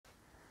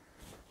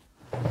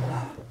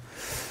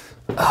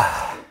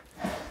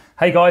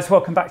Hey guys,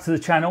 welcome back to the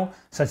channel.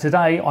 So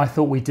today I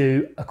thought we'd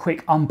do a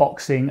quick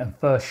unboxing and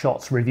first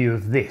shots review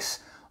of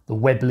this, the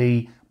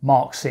Webley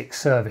Mk6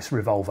 service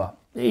revolver,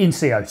 in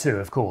CO2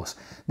 of course.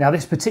 Now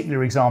this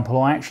particular example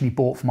I actually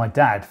bought for my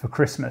dad for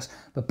Christmas,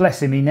 but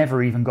bless him, he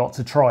never even got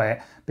to try it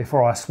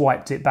before I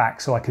swiped it back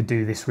so I could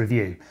do this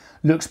review.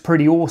 Looks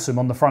pretty awesome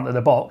on the front of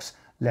the box.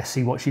 Let's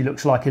see what she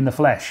looks like in the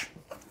flesh.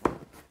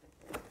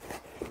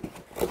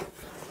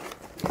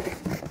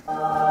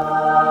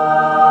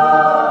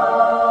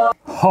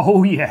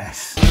 Oh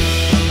yes!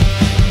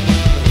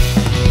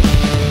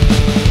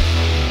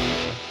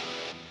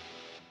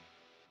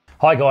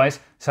 Hi guys,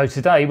 so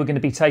today we're going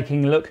to be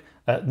taking a look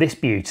at this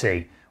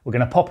beauty. We're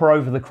going to pop her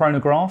over the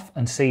chronograph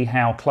and see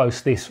how close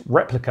this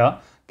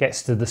replica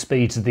gets to the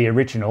speeds of the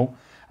original,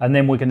 and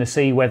then we're going to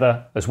see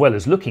whether, as well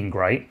as looking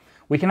great,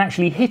 we can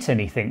actually hit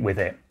anything with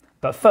it.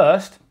 But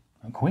first,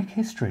 a quick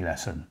history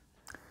lesson.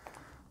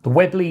 The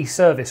Webley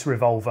service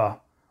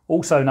revolver,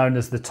 also known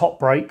as the top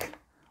break,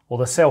 or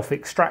the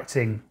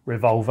self-extracting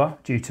revolver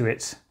due to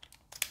its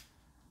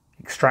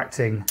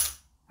extracting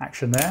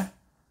action there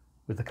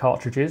with the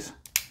cartridges,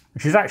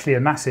 which is actually a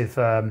massive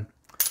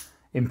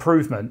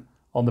improvement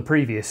on the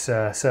previous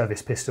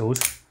service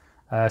pistols.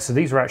 So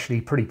these are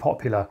actually pretty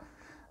popular.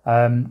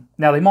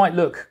 Now they might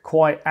look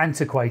quite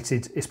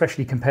antiquated,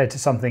 especially compared to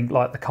something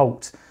like the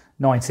Colt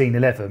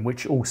 1911,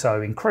 which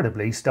also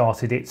incredibly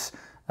started its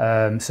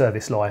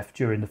service life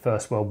during the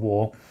First World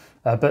War.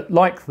 But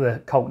like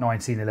the Colt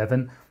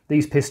 1911,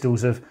 these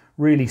pistols have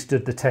really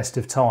stood the test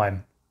of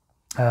time.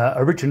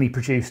 Originally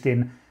produced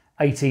in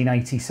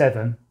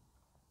 1887,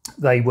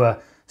 they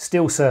were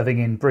still serving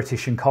in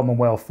British and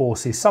Commonwealth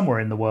forces somewhere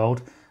in the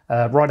world,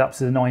 right up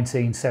to the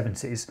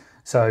 1970s.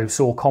 So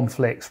saw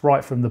conflicts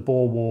right from the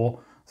Boer War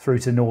through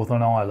to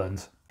Northern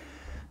Ireland.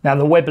 Now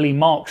the Webley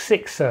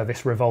Mk6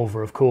 service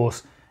revolver, of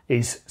course,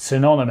 is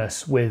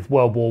synonymous with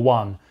World War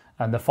I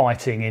and the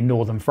fighting in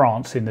northern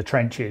France in the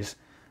trenches.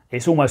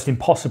 It's almost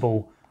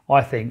impossible,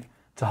 I think,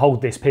 to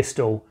hold this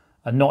pistol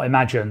and not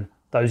imagine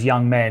those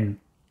young men,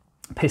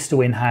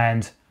 pistol in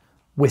hand,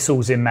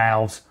 whistles in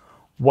mouths,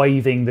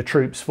 waving the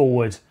troops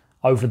forward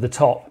over the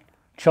top,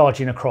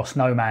 charging across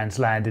no man's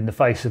land in the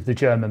face of the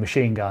German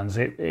machine guns.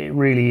 It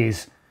really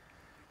is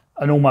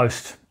an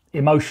almost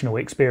emotional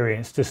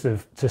experience to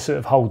sort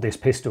of hold this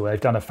pistol. They've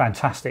done a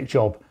fantastic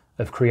job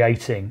of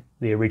creating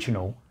the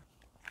original.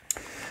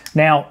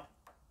 Now,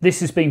 this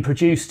has been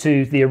produced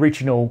to the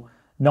original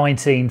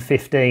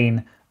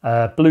 1915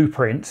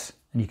 blueprints,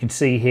 and you can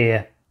see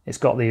here it's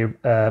got the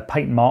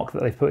patent mark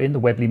that they've put in, the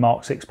Webley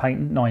Mk6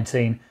 patent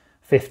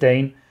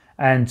 1915,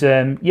 and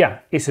yeah,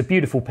 it's a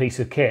beautiful piece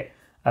of kit.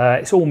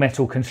 It's all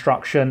metal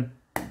construction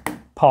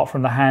apart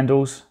from the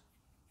handles,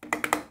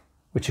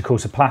 which of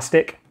course are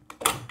plastic,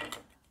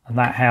 and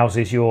that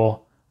houses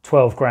your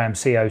 12-gram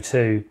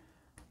CO2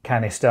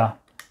 canister,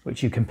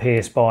 which you can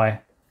pierce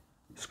by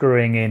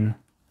screwing in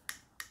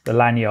the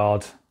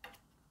lanyard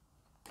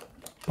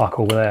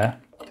buckle there.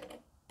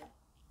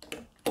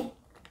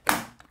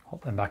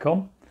 Pop them back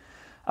on.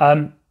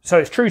 So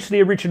it's true to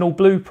the original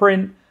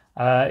blueprint.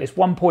 It's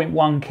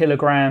 1.1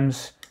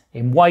 kilograms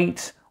in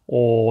weight,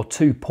 or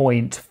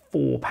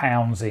 2.4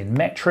 pounds in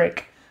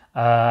metric,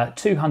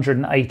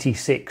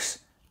 286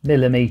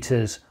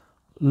 millimeters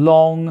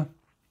long,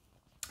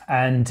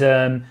 and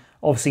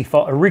obviously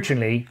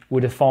originally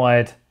would have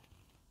fired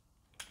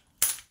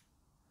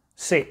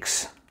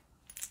 6.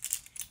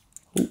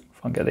 Ooh, if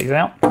I can get these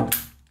out.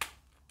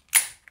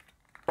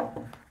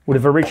 Would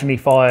have originally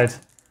fired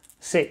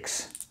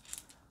 6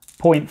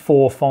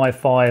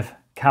 .455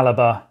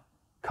 caliber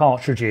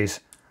cartridges,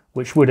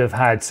 which would have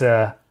had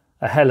a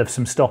hell of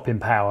some stopping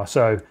power.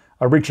 So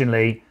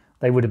originally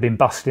they would have been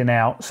busting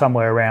out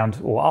somewhere around,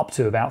 or up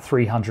to about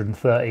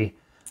 330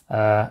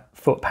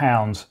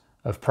 foot-pounds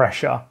of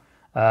pressure.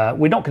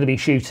 We're not going to be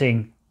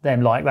shooting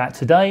them like that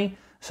today.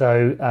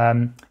 So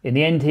in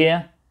the end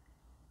here,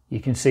 you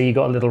can see you've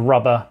got a little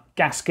rubber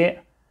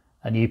gasket,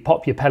 and you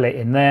pop your pellet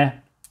in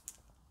there,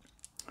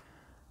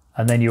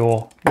 and then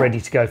you're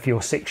ready to go for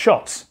your 6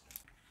 shots.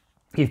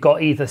 You've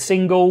got either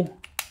single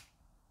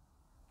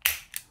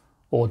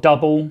or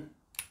double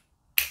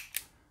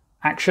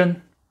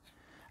action,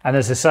 and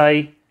as I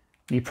say,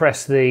 you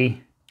press there's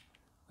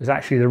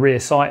actually the rear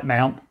sight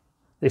mount.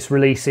 This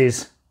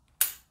releases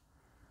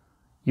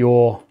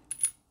the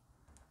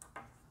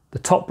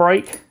top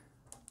brake.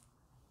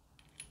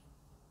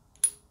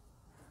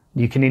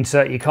 You can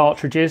insert your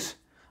cartridges.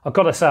 I've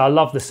got to say, I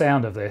love the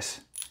sound of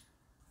this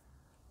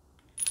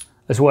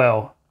as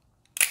well.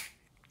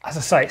 As I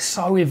say, it's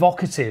so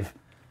evocative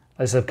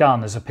as a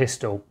gun, as a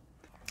pistol.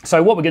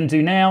 So what we're going to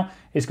do now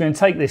is going to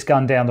take this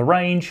gun down the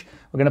range.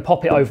 We're going to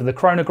pop it over the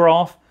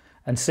chronograph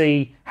and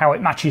see how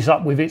it matches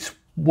up with its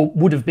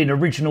would have been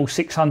original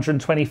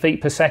 620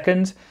 feet per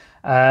second.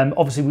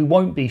 Obviously we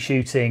won't be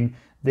shooting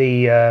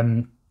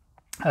the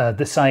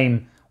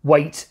same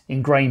weight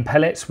in grain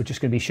pellets. We're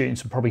just going to be shooting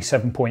some probably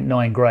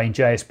 7.9 grain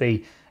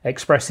JSB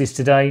Expresses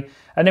today,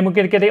 and then we're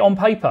going to get it on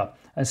paper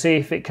and see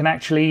if it can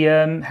actually,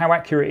 how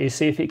accurate it is,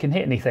 see if it can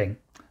hit anything.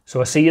 So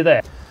I'll see you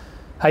there.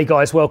 Hey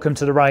guys, welcome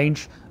to the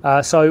range.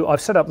 So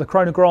I've set up the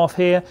chronograph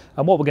here,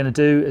 and what we're going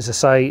to do, as I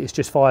say, is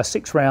just fire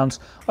 6 rounds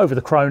over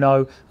the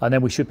chrono, and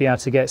then we should be able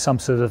to get some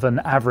sort of an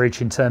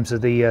average in terms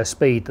of the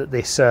speed that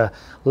this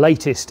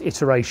latest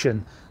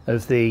iteration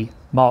of the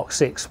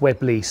Mk6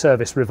 Webley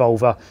service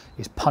revolver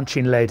is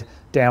punching lead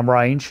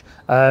downrange.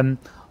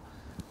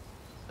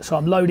 So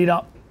I'm loaded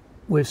up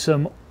with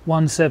some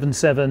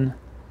 177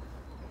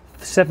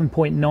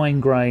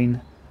 7.9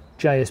 grain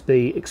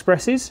JSB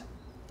Expresses.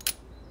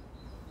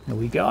 There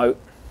we go.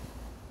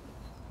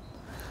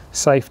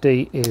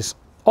 Safety is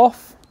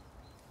off.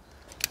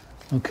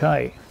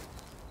 Okay,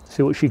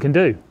 see what she can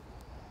do.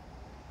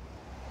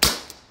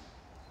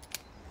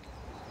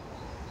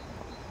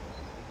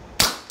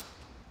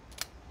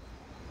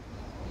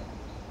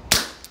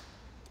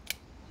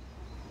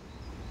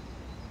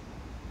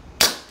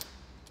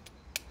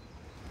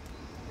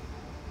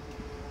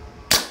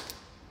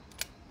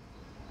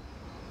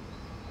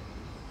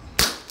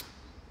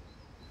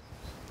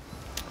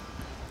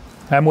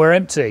 And we're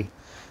empty.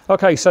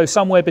 Okay, so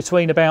somewhere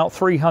between about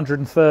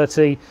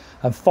 330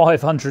 and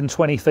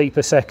 520 feet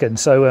per second.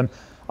 So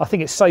I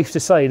think it's safe to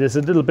say there's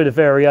a little bit of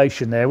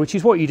variation there, which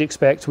is what you'd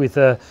expect with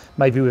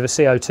maybe with a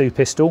CO2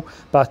 pistol.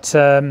 But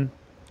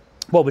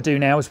what we'll do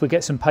now is we'll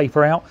get some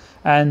paper out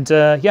and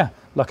yeah,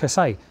 like I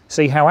say,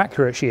 see how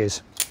accurate she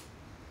is.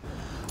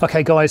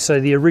 Okay guys, so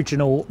the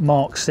original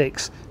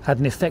Mk6 had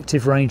an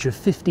effective range of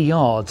 50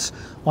 yards.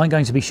 I'm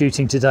going to be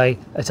shooting today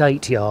at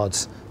 8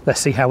 yards. Let's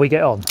see how we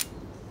get on.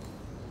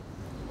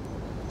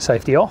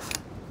 Safety off.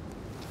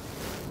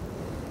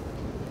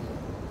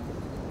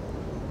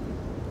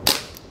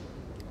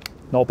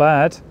 Not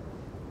bad.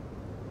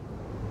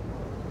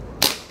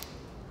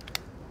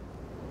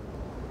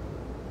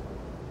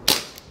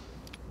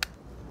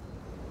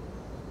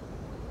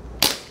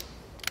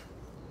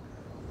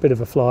 Bit of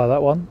a flyer,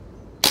 that one.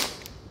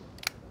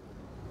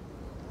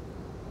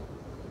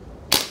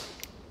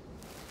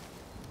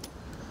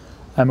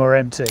 And we're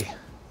empty.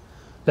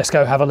 Let's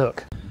go have a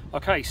look.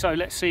 Okay, so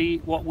let's see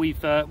what we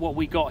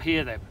got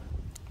here then.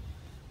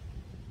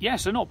 Yeah,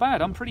 so not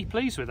bad. I'm pretty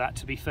pleased with that,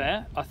 to be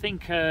fair. I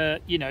think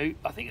you know,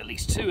 I think at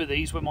least 2 of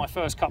these were my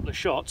first couple of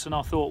shots, and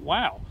I thought,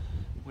 wow,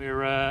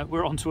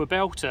 we're onto a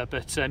belter.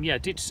 But yeah,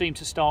 did seem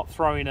to start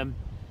throwing them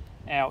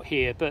out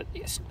here, but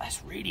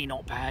that's really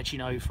not bad, you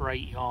know, for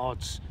 8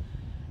 yards.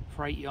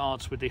 For 8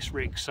 yards with this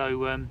rig.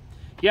 So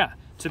yeah,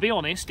 to be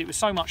honest, it was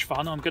so much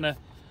fun. I'm gonna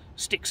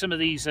stick some of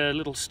these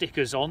little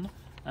stickers on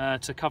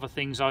to cover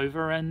things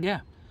over, and yeah,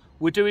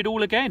 we'll do it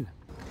all again.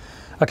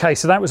 Okay,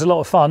 so that was a lot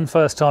of fun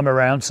first time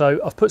around. So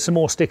I've put some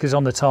more stickers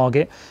on the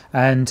target,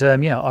 and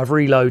yeah, I've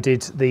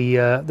reloaded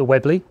the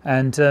Webley,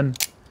 and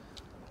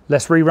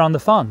let's rerun the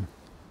fun.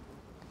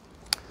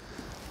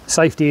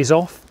 Safety is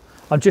off.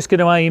 I'm just going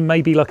to aim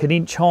maybe like an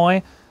inch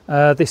high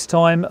this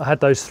time. I had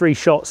those 3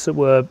 shots that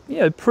were, you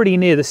know, pretty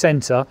near the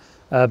centre,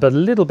 but a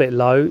little bit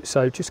low.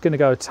 So just going to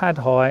go a tad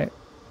high.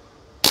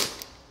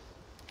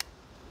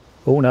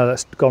 Oh no,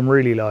 that's gone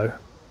really low.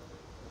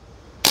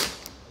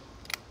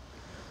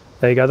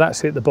 There you go, that's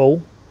hit the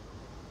ball.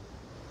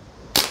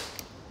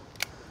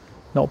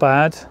 Not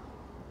bad.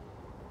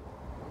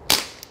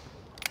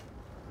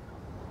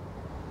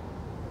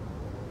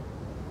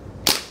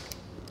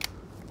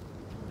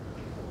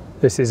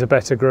 This is a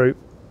better group.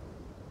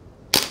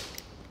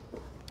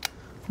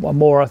 One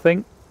more, I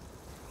think.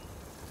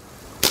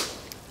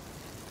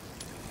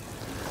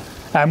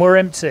 And we're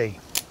empty.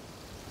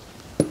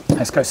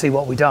 Let's go see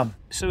what we've done.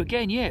 So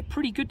again, yeah,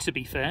 pretty good to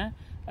be fair.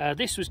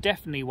 This was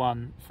definitely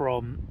one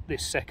from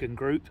this second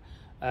group.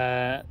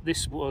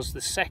 This was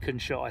the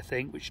second shot, I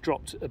think, which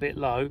dropped a bit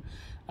low.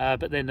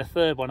 But then the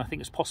third one, I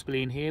think, was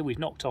possibly in here. We've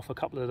knocked off a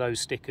couple of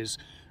those stickers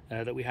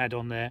that we had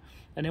on there.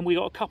 And then we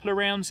got a couple of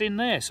rounds in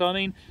there. So, I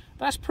mean,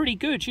 that's pretty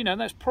good. You know,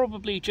 that's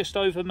probably just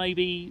over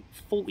maybe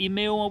 40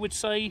 mil, I would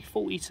say.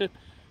 40 to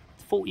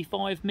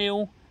 45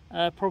 mil,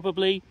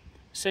 probably,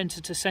 centre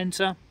to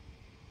centre.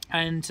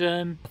 And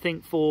I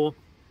think for,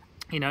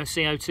 you know,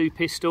 CO2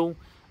 pistol,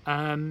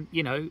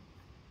 you know,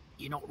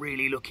 you're not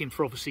really looking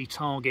for obviously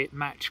target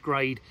match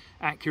grade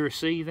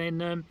accuracy,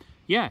 then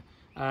yeah,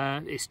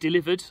 it's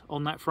delivered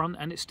on that front,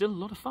 and it's still a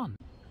lot of fun.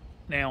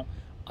 Now,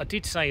 I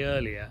did say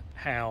earlier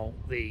how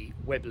the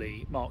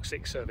Webley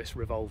Mk6 service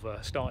revolver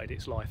started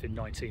its life in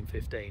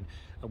 1915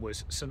 and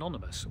was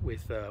synonymous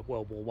with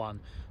World War I,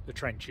 the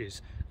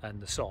trenches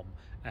and the Somme.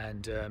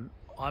 And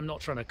I'm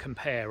not trying to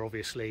compare,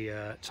 obviously,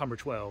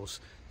 Tunbridge Wells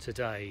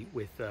today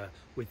with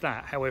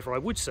that. However, I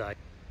would say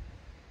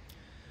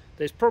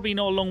there's probably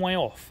not a long way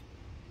off.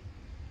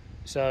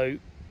 So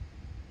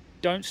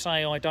don't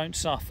say I don't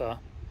suffer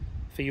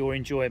for your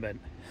enjoyment.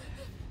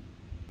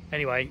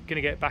 Anyway,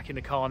 gonna get back in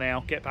the car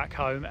now, get back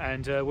home,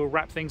 and we'll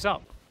wrap things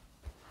up.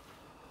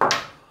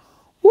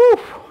 Woo!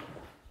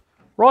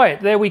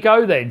 Right, there we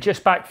go then,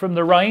 just back from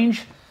the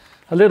range.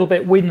 A little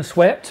bit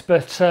windswept,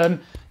 but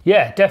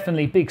yeah,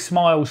 definitely big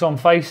smiles on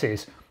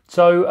faces.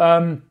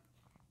 So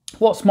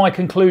what's my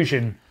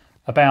conclusion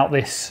about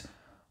this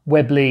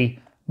Webley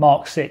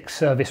Mk6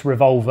 service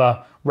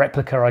revolver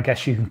replica, I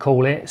guess you can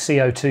call it,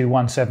 CO2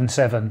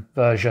 177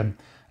 version.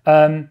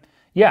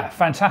 Yeah,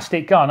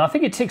 fantastic gun. I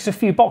think it ticks a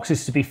few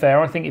boxes, to be fair.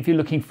 I think if you're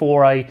looking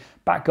for a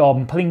back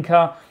garden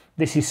plinker,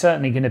 this is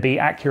certainly going to be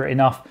accurate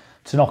enough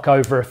to knock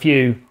over a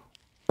few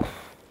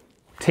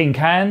tin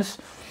cans.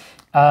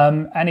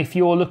 And if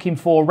you're looking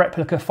for a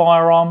replica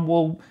firearm,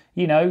 well,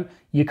 you know,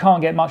 you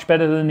can't get much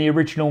better than the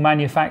original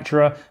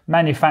manufacturer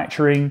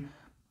manufacturing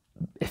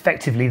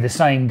effectively the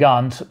same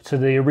gun to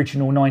the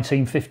original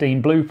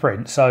 1915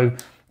 blueprint. So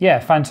yeah,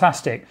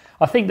 fantastic.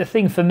 I think the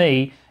thing for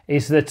me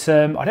is that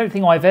I don't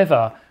think I've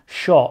ever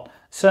shot,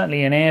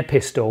 certainly an air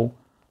pistol,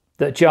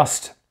 that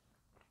just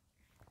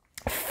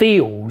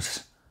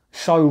feels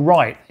so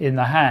right in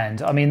the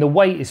hand. I mean, the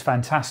weight is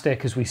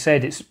fantastic. As we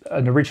said, it's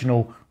an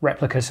original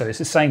replica, so it's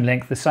the same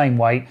length, the same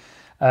weight.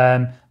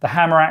 The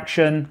hammer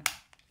action,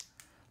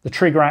 the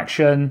trigger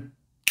action,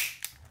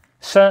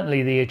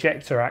 certainly the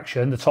ejector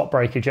action, the top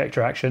brake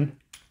ejector action.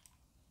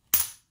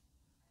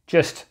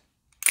 Just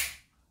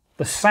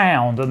the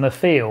sound and the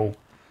feel,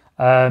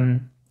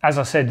 as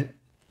I said,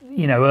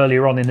 you know,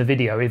 earlier on in the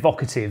video,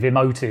 evocative,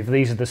 emotive.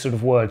 These are the sort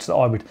of words that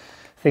I would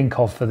think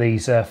of for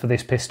these for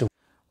this pistol.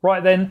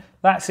 Right then,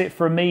 that's it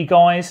from me,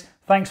 guys.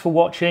 Thanks for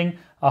watching.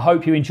 I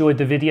hope you enjoyed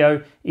the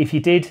video. If you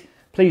did,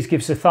 please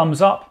give us a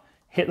thumbs up,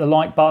 hit the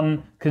like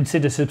button,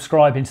 consider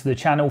subscribing to the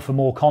channel for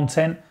more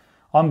content.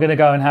 I'm going to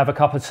go and have a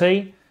cup of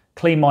tea,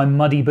 clean my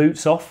muddy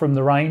boots off from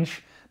the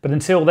range. But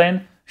until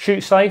then,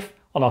 shoot safe,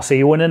 and I'll see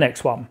you in the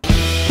next one.